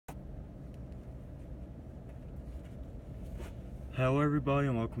Hello everybody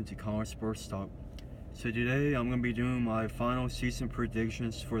and welcome to College Sports Talk. So today I'm going to be doing my final season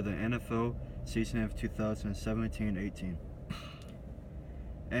predictions for the NFL season of 2017-18.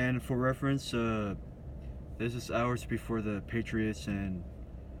 And for reference, this is hours before the Patriots and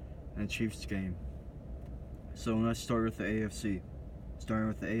Chiefs game. So let's start with the AFC. Starting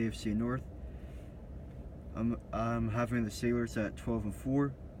with the AFC North, I'm having the Steelers at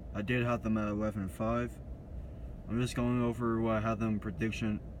 12-4. I did have them at 11-5. I'm just going over what I had them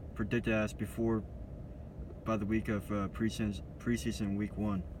predicted as before by the week of preseason week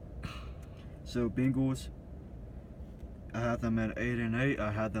 1. So Bengals, I had them at 8-8.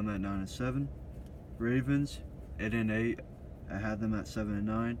 I had them at 9-7. Ravens 8-8. I had them at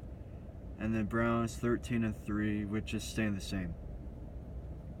 7-9. And then Browns 13-3, which is staying the same.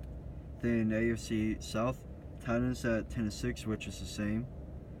 Then AFC South, Titans at 10-6, which is the same.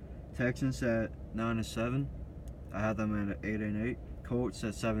 Texans at 9-7. I had them at 8-8. Colts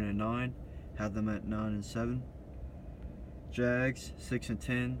at 7-9. Had them at 9-7. Jags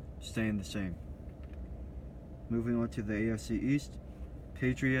 6-10, staying the same. Moving on to the AFC East,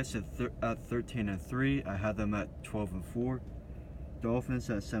 Patriots at 13-3. I had them at 12-4. Dolphins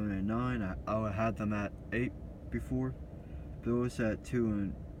at 7-9. I had them at 8 before. Bills at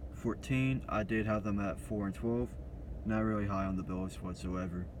 2-14. I did have them at 4-12. Not really high on the Bills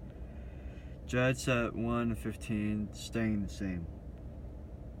whatsoever. Jets at 1-15, staying the same.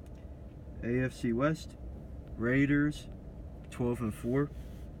 AFC West, Raiders 12-4.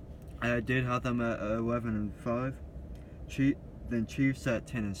 I did have them at 11-5. Then Chiefs at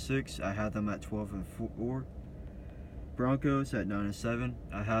 10-6. I had them at 12-4. Broncos at 9-7.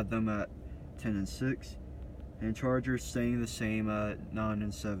 I had them at 10-6. And Chargers staying the same at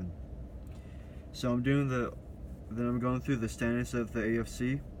 9-7. So I'm going through the standings of the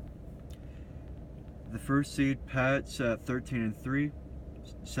AFC. The first seed Pats at 13-3,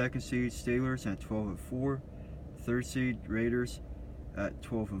 second seed Steelers at 12-4, third seed Raiders at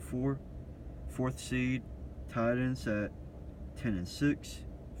 12-4, fourth seed Titans at 10-6,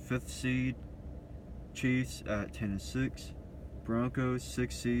 fifth seed Chiefs at 10-6, Broncos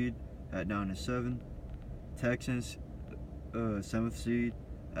sixth seed at 9-7, Texans seventh seed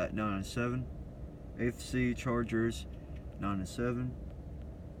at 9-7, eighth seed Chargers 9-7.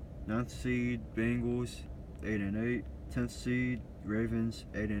 9th seed Bengals 8-8, 10th seed Ravens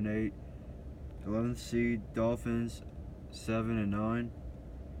 8-8, 11th seed Dolphins 7-9,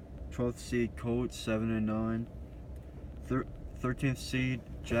 12th seed Colts 7-9, 13th seed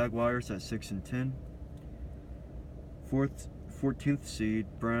Jaguars at 6-10, 14th seed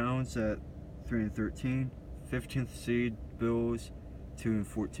Browns at 3-13, 15th seed Bills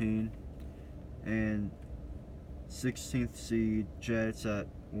 2-14, and 16th seed Jets at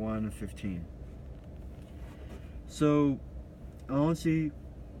 1-15. So, honestly,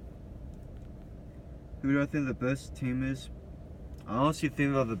 who do I think the best team is? I honestly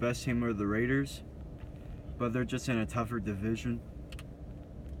think that the best team are the Raiders, but they're just in a tougher division.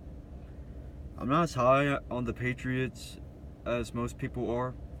 I'm not as high on the Patriots as most people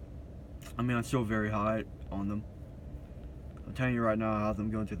are. I mean, I'm still very high on them. I'm telling you right now, I have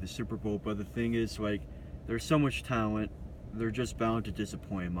them going to the Super Bowl, but the thing is, there's so much talent, they're just bound to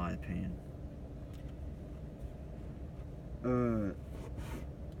disappoint, in my opinion. The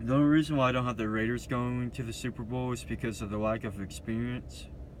only reason why I don't have the Raiders going to the Super Bowl is because of the lack of experience,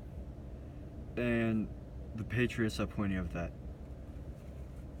 and the Patriots have plenty of that,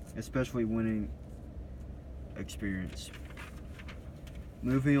 especially winning experience.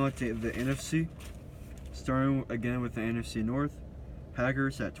 Moving on to the NFC, starting again with the NFC North,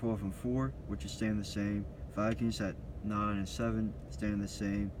 Packers at 12-4, which is staying the same. Vikings at 9-7, staying the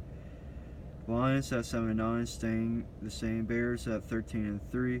same. Lions at 7-9, staying the same. Bears at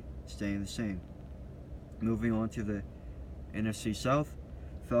 13-3, staying the same. Moving on to the NFC South,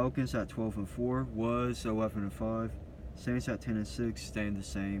 Falcons at 12-4, was 11-5. Saints at 10-6, staying the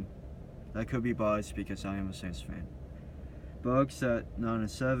same. That could be biased because I am a Saints fan. Bucs at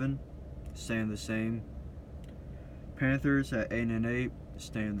 9-7, staying the same. Panthers at 8-8,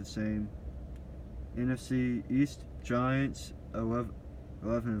 staying the same. NFC East, Giants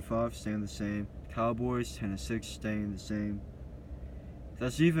 11-5, staying the same. Cowboys 10-6, staying the same.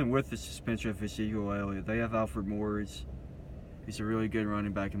 That's even with the suspension of Ezekiel Elliott. They have Alfred Morris. He's a really good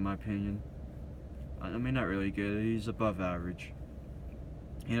running back in my opinion. I mean, not really good. He's above average.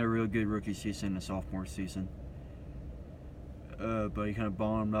 He had a really good rookie season and a sophomore season. But he kind of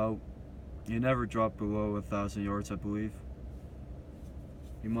bombed out. He never dropped below 1,000 yards, I believe.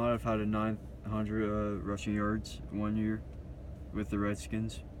 He might have had a 900 rushing yards 1 year with the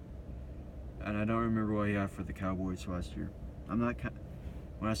Redskins. And I don't remember what he had for the Cowboys last year. I'm not.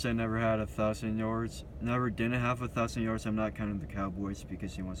 When I say never had 1,000 yards, never didn't have 1,000 yards, I'm not counting the Cowboys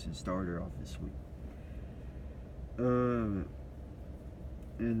because he wants to starter off this week. And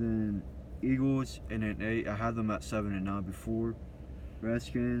then Eagles and then 8. I had them at 7-9 before.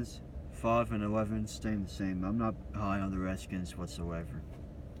 Redskins 5-11, staying the same. I'm not high on the Redskins whatsoever.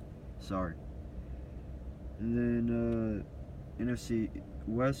 Sorry. And then NFC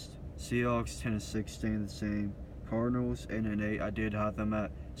West, Seahawks 10-6, staying the same. Cardinals 8-8. I did have them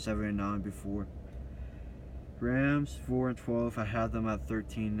at 7-9 before. Rams 4-12. I had them at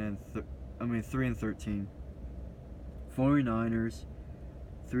 3-13. 49ers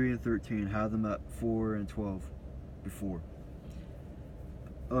 3-13. Had them at 4-12 before.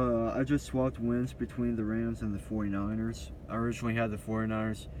 I just swapped wins between the Rams and the 49ers. I originally had the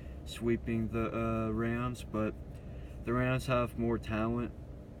 49ers sweeping the Rams, but the Rams have more talent.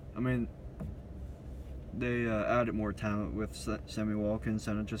 I mean, they added more talent with Sammy Watkins,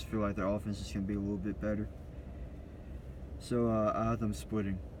 and I just feel like their offense is going to be a little bit better. So I had them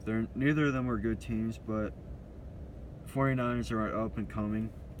splitting. Neither of them were good teams, but 49ers are up and coming.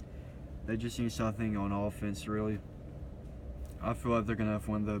 They just need something on offense, really. I feel like they're going to have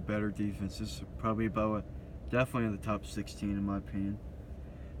one of the better defenses, probably definitely in the top 16 in my opinion.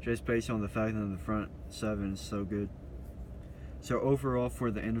 Just based on the fact that the front 7 is so good. So overall for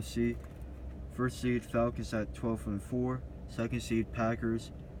the NFC, first seed Falcons at 12-4, second seed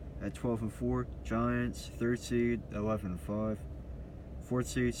Packers at 12-4, Giants third seed 11-5, fourth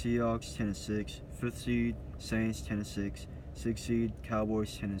seed Seahawks 10-6, fifth seed Saints 10-6, sixth seed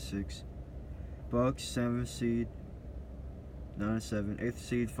Cowboys 10-6, Bucs 7th seed 9-7, 8th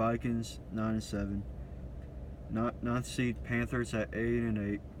seed Vikings 9-7, 9th seed Panthers at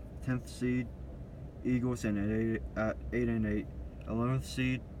 8-8, 10th seed Eagles at 8-8, 11th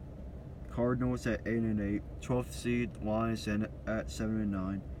seed Cardinals at 8-8, 12th seed Lions at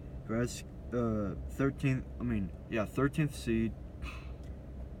 7-9, 13th seed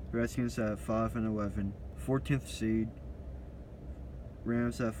Redskins at 5-11, 14th seed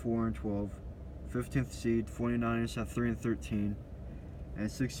Rams at 4-12, 15th seed 49ers at 3-13, and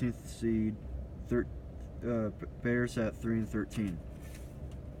 16th seed Bears at 3-13.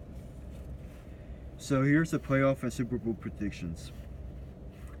 So here's the playoff and Super Bowl predictions.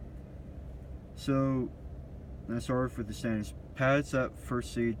 So let's start with the standings. Pats at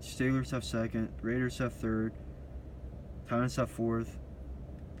first seed, Steelers have second, Raiders have third, Titans have fourth,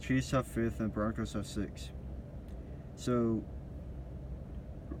 Chiefs have fifth, and Broncos have sixth. So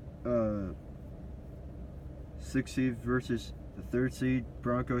 6th seed versus the 3rd seed,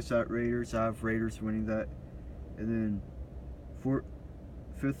 Broncos at Raiders. I have Raiders winning that. And then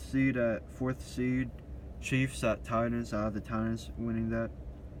 5th seed at 4th seed, Chiefs at Titans. I have the Titans winning that.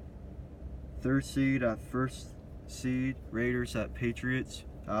 3rd seed at 1st seed, Raiders at Patriots.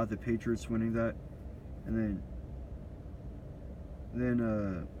 I have the Patriots winning that. And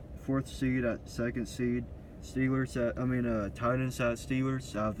then 4th seed at 2nd seed, Titans at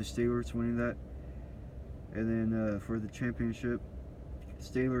Steelers. I have the Steelers winning that. And then for the championship,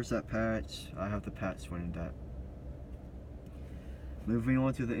 Steelers at Pats. I have the Pats winning that. Moving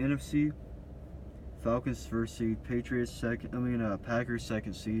on to the NFC, Falcons first seed, Packers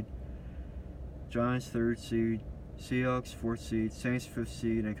second seed, Giants third seed, Seahawks fourth seed, Saints fifth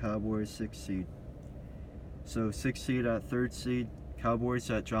seed, and Cowboys sixth seed. So 6th seed at 3rd seed, Cowboys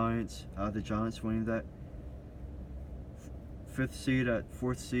at Giants. I have the Giants winning that. 5th seed at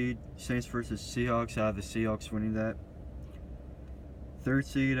 4th seed, Saints versus Seahawks. I have the Seahawks winning that. 3rd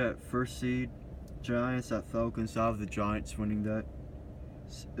seed at 1st seed, Giants at Falcons. I have the Giants winning that.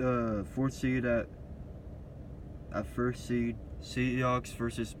 4th seed at 1st seed, Seahawks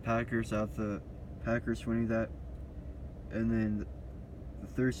versus Packers. I have the Packers winning that. And then the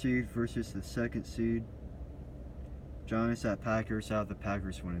 3rd seed versus the 2nd seed, Giants at Packers. I have the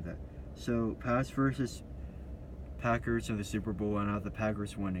Packers winning that. So Pats versus Packers in the Super Bowl, and I have the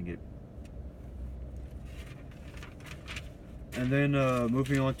Packers winning it. And then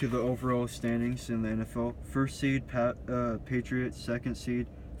moving on to the overall standings in the NFL. 1st seed Patriots, 2nd seed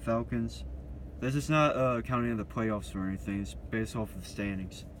Falcons. This is not counting the playoffs or anything. It's based off of the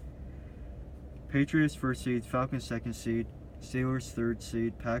standings. Patriots 1st seed, Falcons 2nd seed, Steelers 3rd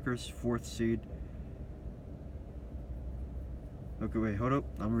seed, Packers 4th seed. Okay, wait, hold up.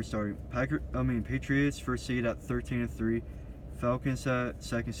 I'm restarting. Patriots 1st seed at 13-3, Falcons at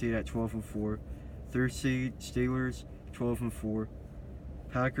 2nd seed at 12-4, 3rd seed Steelers 12-4,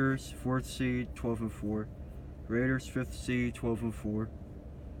 Packers 4th seed 12-4, Raiders 5th seed 12-4,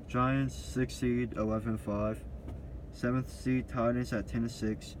 Giants 6th seed 11-5, 7th seed Titans at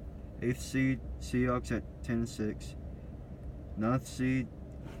 10-6, 8th seed Seahawks at 10-6, 9th seed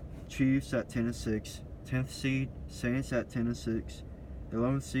Chiefs at 10-6. 10th seed Saints at 10-6.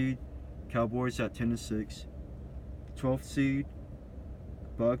 11th seed Cowboys at 10-6. 12th seed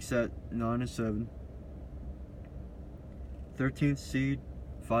Bucs at 9-7. 13th seed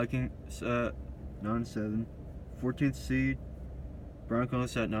Vikings at 9-7. 14th seed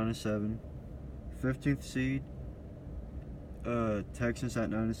Broncos at 9-7. 15th seed Texans at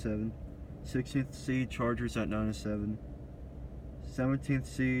 9-7. 16th seed Chargers at 9-7. 17th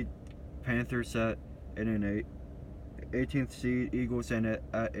seed Panthers at 8-8. 18th seed Eagles at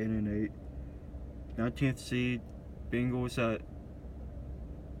 8-8. 19th seed Bengals at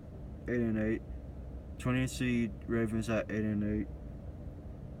 8-8. 20th seed Ravens at 8-8.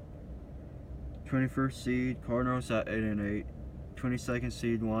 21st seed Cardinals at 8-8. 22nd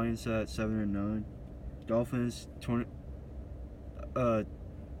seed Lions at 7-9. Dolphins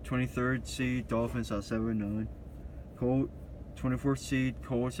 23rd seed Dolphins at 7-9. 24th seed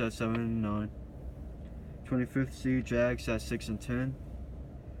Colts at 7-9. 25th seed Jags at 6-10.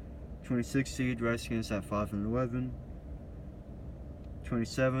 26th seed Redskins at 5-11.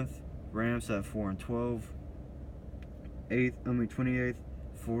 27th Rams at 4-12. 28th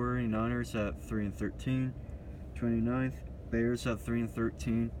 49ers at 3-13. 29th Bears at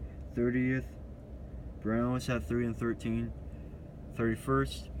 3-13. 30th Browns at 3-13.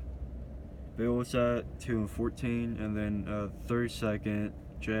 31st Bills at 2-14, and then 32nd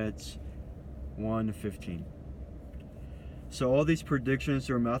Jets 1-15. So all these predictions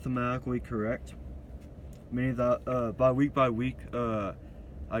are mathematically correct, meaning that by week,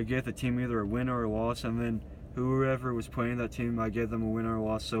 I get the team either a win or a loss, and then whoever was playing that team, I get them a win or a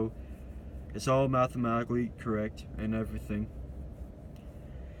loss. So it's all mathematically correct and everything.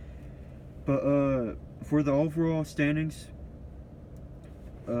 But for the overall standings,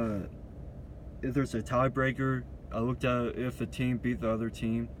 if there's a tiebreaker, I looked at if the team beat the other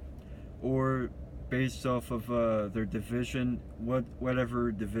team, or based off of their division,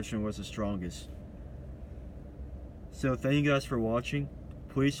 whatever division was the strongest. So thank you guys for watching.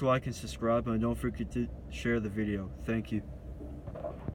 Please like and subscribe, and don't forget to share the video. Thank you.